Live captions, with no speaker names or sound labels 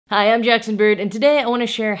Hi, I'm Jackson Bird, and today I want to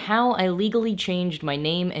share how I legally changed my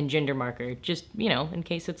name and gender marker, just, in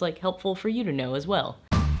case it's like helpful for you to know as well.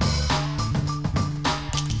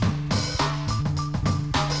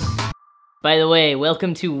 By the way,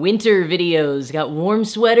 welcome to winter videos. Got warm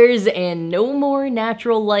sweaters and no more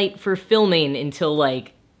natural light for filming until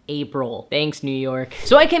like April. Thanks, New York.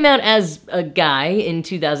 So I came out as a guy in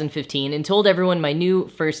 2015 and told everyone my new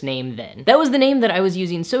first name then. That was the name that I was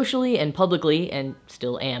using socially and publicly, and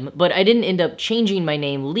still am, but I didn't end up changing my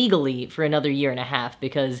name legally for another year and a half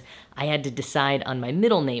because I had to decide on my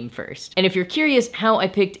middle name first. And if you're curious how I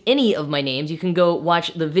picked any of my names, you can go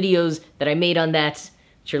watch the videos that I made on that,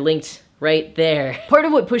 which are linked right there. Part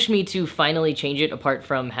of what pushed me to finally change it, apart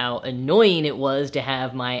from how annoying it was to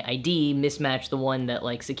have my ID mismatch the one that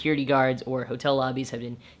like security guards or hotel lobbies have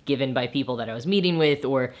been given by people that I was meeting with,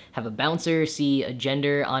 or have a bouncer see a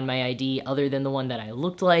gender on my ID other than the one that I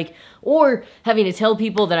looked like, or having to tell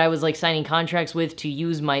people that I was like signing contracts with to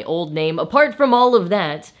use my old name. Apart from all of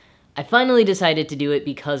that, I finally decided to do it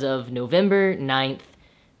because of November 9th,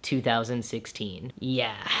 2016.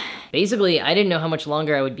 Yeah. Basically, I didn't know how much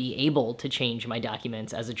longer I would be able to change my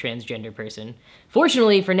documents as a transgender person.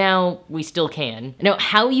 Fortunately, for now, we still can. Now,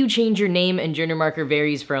 how you change your name and gender marker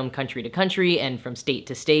varies from country to country and from state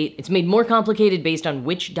to state. It's made more complicated based on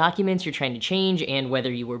which documents you're trying to change and whether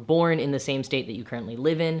you were born in the same state that you currently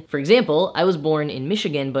live in. For example, I was born in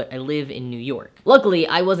Michigan, but I live in New York. Luckily,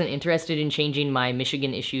 I wasn't interested in changing my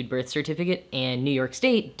Michigan-issued birth certificate, and New York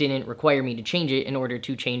State didn't require me to change it in order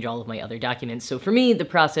to change all of my other documents, so for me, the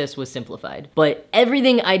process was simplified. But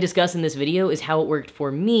everything I discuss in this video is how it worked for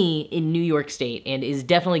me in New York State, and is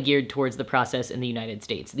definitely geared towards the process in the United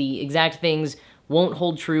States. The exact things won't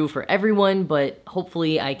hold true for everyone, but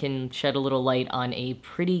hopefully I can shed a little light on a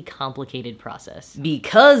pretty complicated process.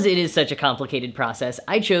 Because it is such a complicated process,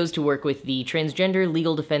 I chose to work with the Transgender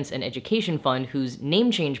Legal Defense and Education Fund, whose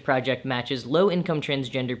name change project matches low-income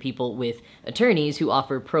transgender people with attorneys who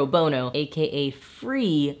offer pro bono, aka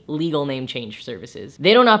free, legal name change services.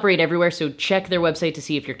 They don't operate everywhere, so check their website to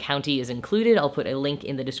see if your county is included. I'll put a link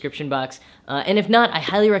in the description box. And if not, I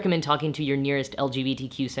highly recommend talking to your nearest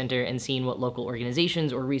LGBTQ center and seeing what local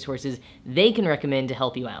organizations or resources they can recommend to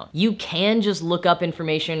help you out. You can just look up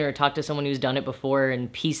information or talk to someone who's done it before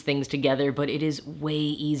and piece things together, but it is way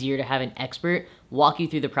easier to have an expert walk you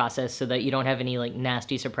through the process so that you don't have any like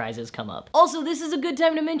nasty surprises come up. Also, this is a good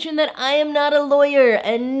time to mention that I am not a lawyer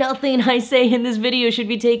and nothing I say in this video should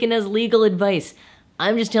be taken as legal advice.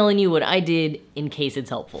 I'm just telling you what I did in case it's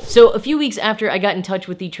helpful. So a few weeks after I got in touch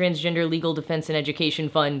with the Transgender Legal Defense and Education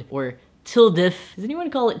Fund, or TLDF. Does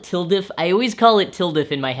anyone call it TLDF? I always call it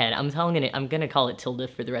TLDF in my head. I'm gonna call it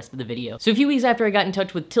TLDF for the rest of the video. So a few weeks after I got in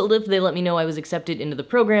touch with TLDF, they let me know I was accepted into the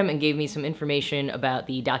program and gave me some information about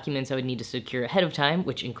the documents I would need to secure ahead of time,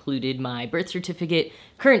 which included my birth certificate,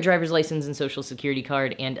 current driver's license and social security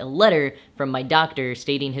card, and a letter from my doctor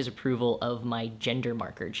stating his approval of my gender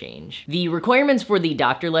marker change. The requirements for the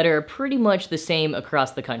doctor letter are pretty much the same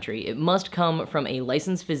across the country. It must come from a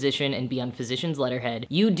licensed physician and be on physician's letterhead.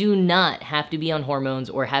 You do not have to be on hormones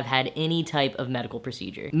or have had any type of medical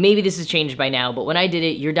procedure. Maybe this has changed by now, but when I did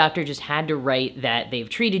it, your doctor just had to write that they've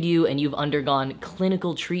treated you and you've undergone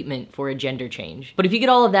clinical treatment for a gender change. But if you get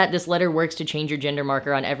all of that, this letter works to change your gender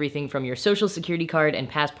marker on everything from your social security card and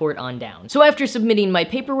passport on down. So after submitting my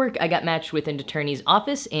paperwork, I got matched with an attorney's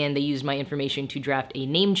office and they used my information to draft a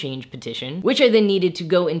name change petition, which I then needed to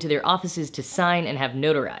go into their offices to sign and have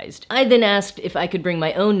notarized. I then asked if I could bring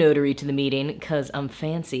my own notary to the meeting, cause I'm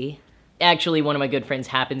fancy. Actually, one of my good friends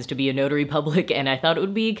happens to be a notary public, and I thought it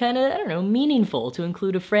would be kinda, I don't know, meaningful to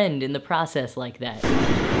include a friend in the process like that.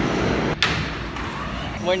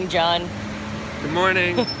 Morning, John. Good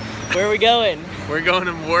morning. Where are we going? We're going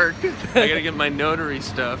to work. I gotta get my notary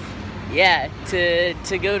stuff. Yeah,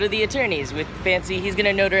 to go to the attorneys with Fancy. He's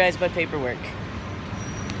gonna notarize my paperwork.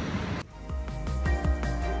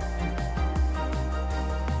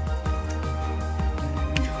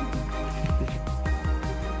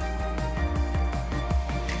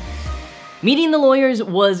 Meeting the lawyers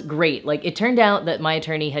was great. Like, it turned out that my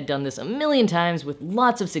attorney had done this a million times with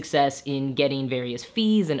lots of success in getting various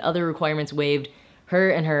fees and other requirements waived. Her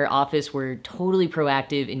and her office were totally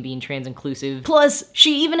proactive in being trans inclusive. Plus,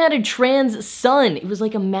 she even had a trans son. It was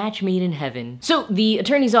like a match made in heaven. So the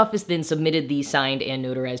attorney's office then submitted the signed and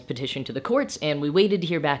notarized petition to the courts, and we waited to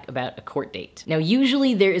hear back about a court date. Now,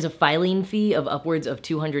 usually there is a filing fee of upwards of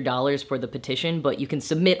 $200 for the petition, but you can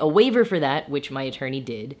submit a waiver for that, which my attorney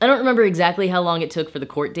did. I don't remember exactly how long it took for the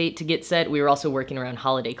court date to get set. We were also working around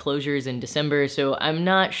holiday closures in December, so I'm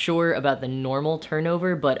not sure about the normal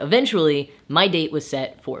turnover, but eventually my date was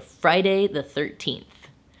set for Friday the 13th.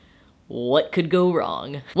 What could go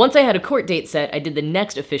wrong? Once I had a court date set, I did the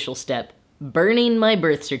next official step, burning my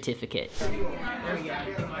birth certificate. Goodbye,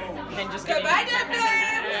 Deb. See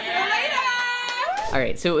you later.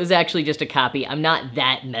 Alright, so it was actually just a copy. I'm not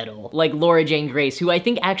that metal. Like Laura Jane Grace, who I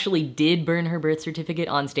think actually did burn her birth certificate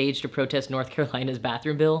on stage to protest North Carolina's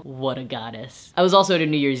bathroom bill. What a goddess. I was also at a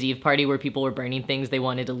New Year's Eve party where people were burning things they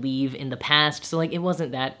wanted to leave in the past, so like it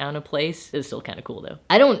wasn't that out of place. It was still kind of cool though.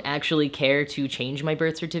 I don't actually care to change my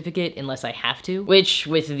birth certificate unless I have to, which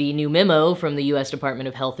with the new memo from the US Department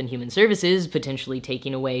of Health and Human Services potentially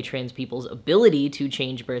taking away trans people's ability to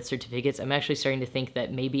change birth certificates, I'm actually starting to think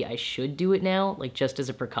that maybe I should do it now, like just as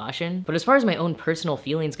a precaution. But as far as my own personal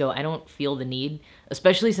feelings go, I don't feel the need,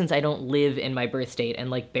 especially since I don't live in my birth state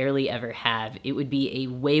and like barely ever have. It would be a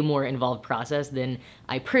way more involved process than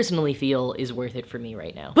I personally feel is worth it for me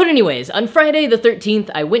right now. But anyways, on Friday the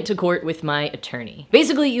 13th, I went to court with my attorney.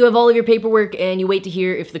 Basically, you have all of your paperwork and you wait to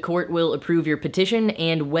hear if the court will approve your petition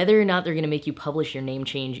and whether or not they're gonna make you publish your name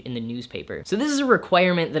change in the newspaper. So this is a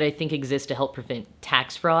requirement that I think exists to help prevent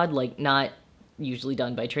tax fraud, like not usually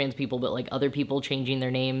done by trans people, but like other people changing their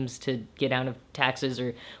names to get out of taxes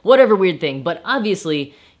or whatever weird thing. But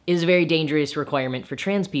obviously, is a very dangerous requirement for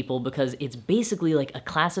trans people because it's basically like a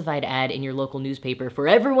classified ad in your local newspaper for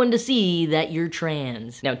everyone to see that you're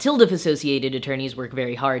trans. Now, TILDF-associated attorneys work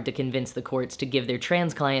very hard to convince the courts to give their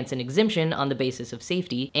trans clients an exemption on the basis of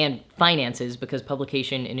safety and finances because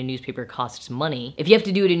publication in a newspaper costs money. If you have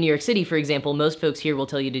to do it in New York City, for example, most folks here will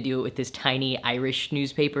tell you to do it with this tiny Irish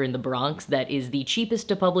newspaper in the Bronx that is the cheapest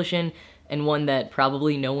to publish in and one that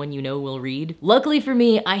probably no one you know will read. Luckily for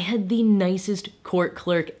me, I had the nicest court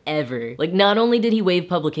clerk ever. Like, not only did he waive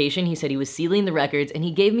publication, he said he was sealing the records, and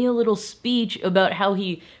he gave me a little speech about how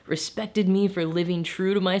he respected me for living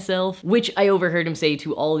true to myself, which I overheard him say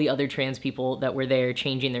to all the other trans people that were there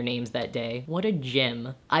changing their names that day. What a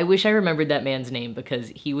gem. I wish I remembered that man's name because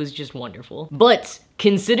he was just wonderful. But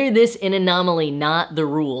consider this an anomaly, not the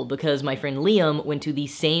rule, because my friend Liam went to the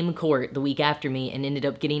same court the week after me and ended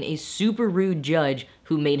up getting a super rude judge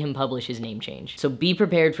who made him publish his name change. So be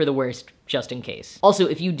prepared for the worst, just in case. Also,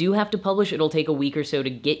 if you do have to publish, it'll take a week or so to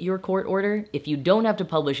get your court order. If you don't have to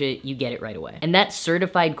publish it, you get it right away. And that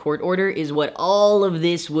certified court order is what all of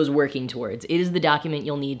this was working towards. It is the document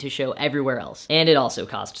you'll need to show everywhere else. And it also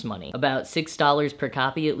costs money. About $6 per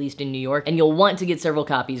copy, at least in New York. And you'll want to get several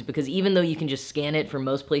copies because even though you can just scan it for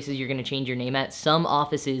most places you're gonna change your name at, some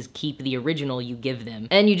offices keep the original you give them.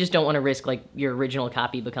 And you just don't wanna risk like your original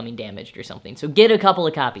copy becoming damaged or something. So get a couple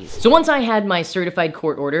of copies. So once I had my certified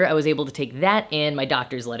court order, I was able to take that and my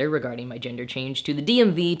doctor's letter regarding my gender change to the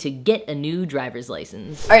DMV to get a new driver's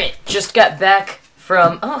license. All right, just got back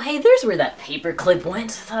from, oh hey, there's where that paper clip went.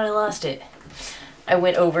 I thought I lost it. I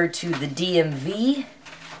went over to the DMV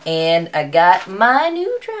and I got my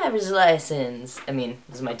new driver's license. I mean,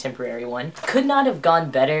 this is my temporary one. Could not have gone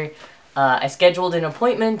better. I scheduled an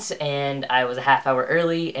appointment and I was a half hour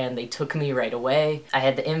early and they took me right away. I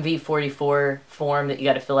had the MV-44 form that you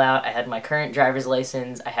gotta fill out. I had my current driver's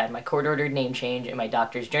license. I had my court-ordered name change and my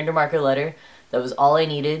doctor's gender marker letter. That was all I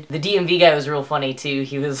needed. The DMV guy was real funny too.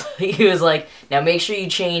 He was like, now make sure you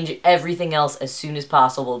change everything else as soon as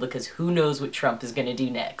possible because who knows what Trump is gonna do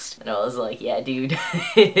next. And I was like, yeah dude,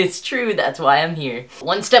 it's true, that's why I'm here.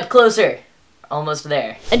 One step closer. Almost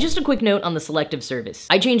there. And just a quick note on the selective service.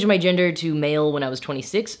 I changed my gender to male when I was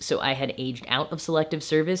 26, so I had aged out of selective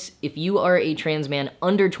service. If you are a trans man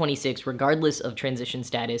under 26, regardless of transition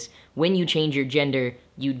status, when you change your gender,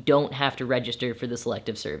 you don't have to register for the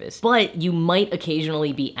selective service. But you might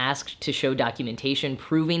occasionally be asked to show documentation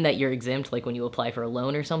proving that you're exempt, like when you apply for a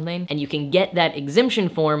loan or something, and you can get that exemption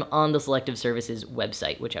form on the selective services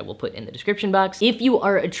website, which I will put in the description box. If you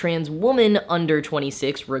are a trans woman under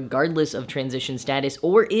 26, regardless of transition status,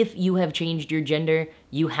 or if you have changed your gender,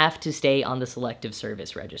 you have to stay on the selective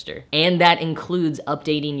service register. And that includes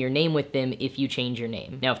updating your name with them if you change your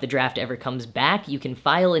name. Now, if the draft ever comes back, you can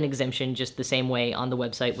file an exemption just the same way on the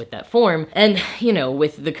website with that form. And, you know,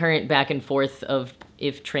 with the current back and forth of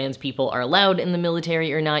if trans people are allowed in the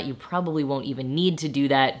military or not, you probably won't even need to do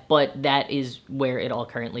that, but that is where it all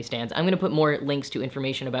currently stands. I'm gonna put more links to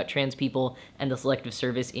information about trans people and the selective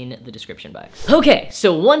service in the description box. Okay,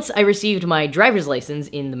 so once I received my driver's license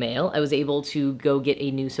in the mail, I was able to go get a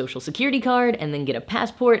new social security card and then get a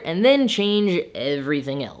passport and then change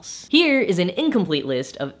everything else. Here is an incomplete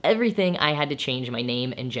list of everything I had to change my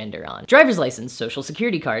name and gender on. Driver's license, social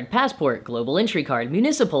security card, passport, global entry card,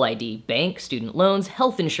 municipal ID, bank, student loans,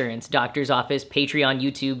 health insurance, doctor's office, Patreon,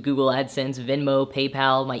 YouTube, Google AdSense, Venmo,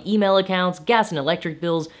 PayPal, my email accounts, gas and electric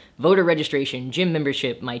bills, voter registration, gym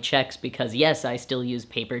membership, my checks, because yes, I still use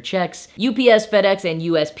paper checks, UPS, FedEx, and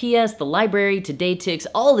USPS, the library, Today Tix,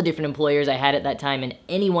 all the different employers I had at that time, and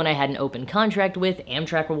anyone I had an open contract with,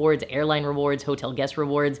 Amtrak rewards, airline rewards, hotel guest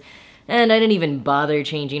rewards, and I didn't even bother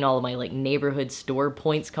changing all of my neighborhood store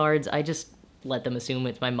points cards. I just let them assume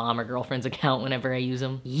it's my mom or girlfriend's account whenever I use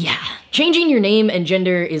them. Yeah. Changing your name and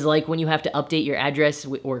gender is like when you have to update your address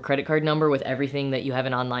or credit card number with everything that you have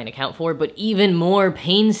an online account for, but even more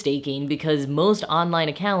painstaking because most online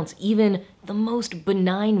accounts, even the most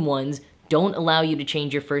benign ones, don't allow you to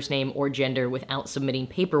change your first name or gender without submitting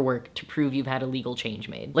paperwork to prove you've had a legal change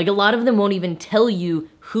made. A lot of them won't even tell you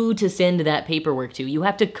who to send that paperwork to. You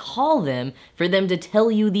have to call them for them to tell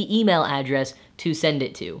you the email address to send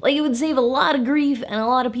it to. It would save a lot of grief and a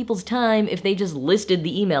lot of people's time if they just listed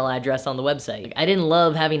the email address on the website. I didn't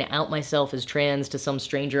love having to out myself as trans to some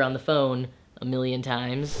stranger on the phone a million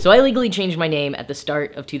times. So I legally changed my name at the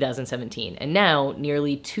start of 2017, and now,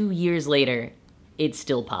 nearly 2 years later, it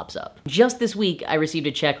still pops up. Just this week, I received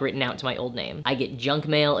a check written out to my old name. I get junk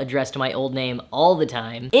mail addressed to my old name all the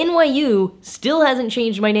time. NYU still hasn't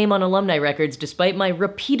changed my name on alumni records despite my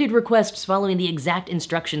repeated requests following the exact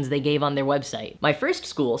instructions they gave on their website. My first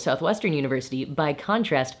school, Southwestern University, by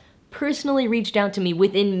contrast, personally reached out to me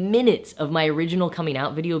within minutes of my original coming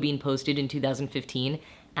out video being posted in 2015,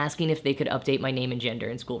 asking if they could update my name and gender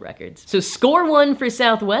in school records. So score one for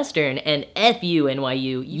Southwestern, and F you,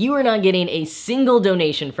 NYU. You are not getting a single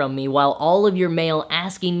donation from me while all of your mail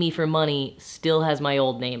asking me for money still has my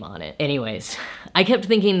old name on it. Anyways, I kept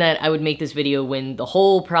thinking that I would make this video when the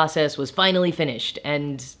whole process was finally finished,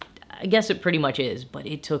 and I guess it pretty much is, but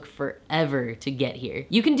it took forever to get here.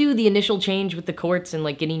 You can do the initial change with the courts and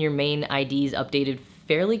getting your main IDs updated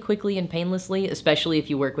fairly quickly and painlessly, especially if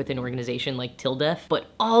you work with an organization like TILDEF, but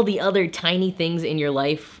all the other tiny things in your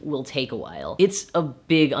life will take a while. It's a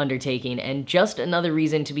big undertaking and just another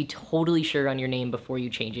reason to be totally sure on your name before you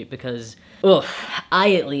change it because, ugh,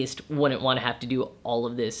 I at least wouldn't want to have to do all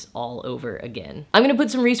of this all over again. I'm gonna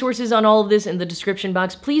put some resources on all of this in the description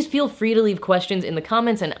box. Please feel free to leave questions in the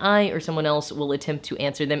comments and I or someone else will attempt to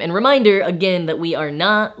answer them. And reminder, again, that we are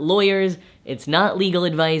not lawyers, it's not legal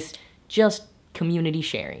advice, just community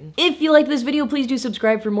sharing. If you liked this video, please do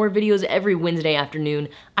subscribe for more videos every Wednesday afternoon.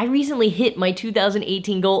 I recently hit my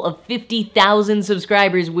 2018 goal of 50,000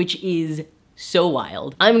 subscribers, which is so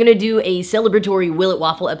wild. I'm gonna do a celebratory Will It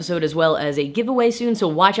Waffle episode as well as a giveaway soon, so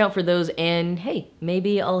watch out for those, and hey,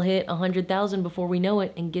 maybe I'll hit 100,000 before we know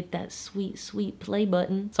it and get that sweet, sweet play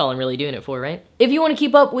button. That's all I'm really doing it for, right? If you wanna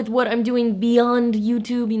keep up with what I'm doing beyond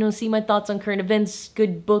YouTube, see my thoughts on current events,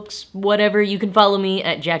 good books, whatever, you can follow me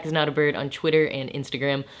at JackIsNotABird on Twitter and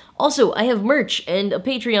Instagram. Also, I have merch and a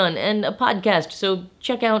Patreon and a podcast, so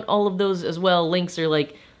check out all of those as well. Links are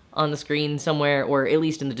on the screen somewhere, or at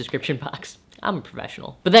least in the description box. I'm a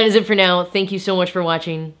professional. But that is it for now. Thank you so much for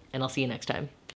watching, and I'll see you next time.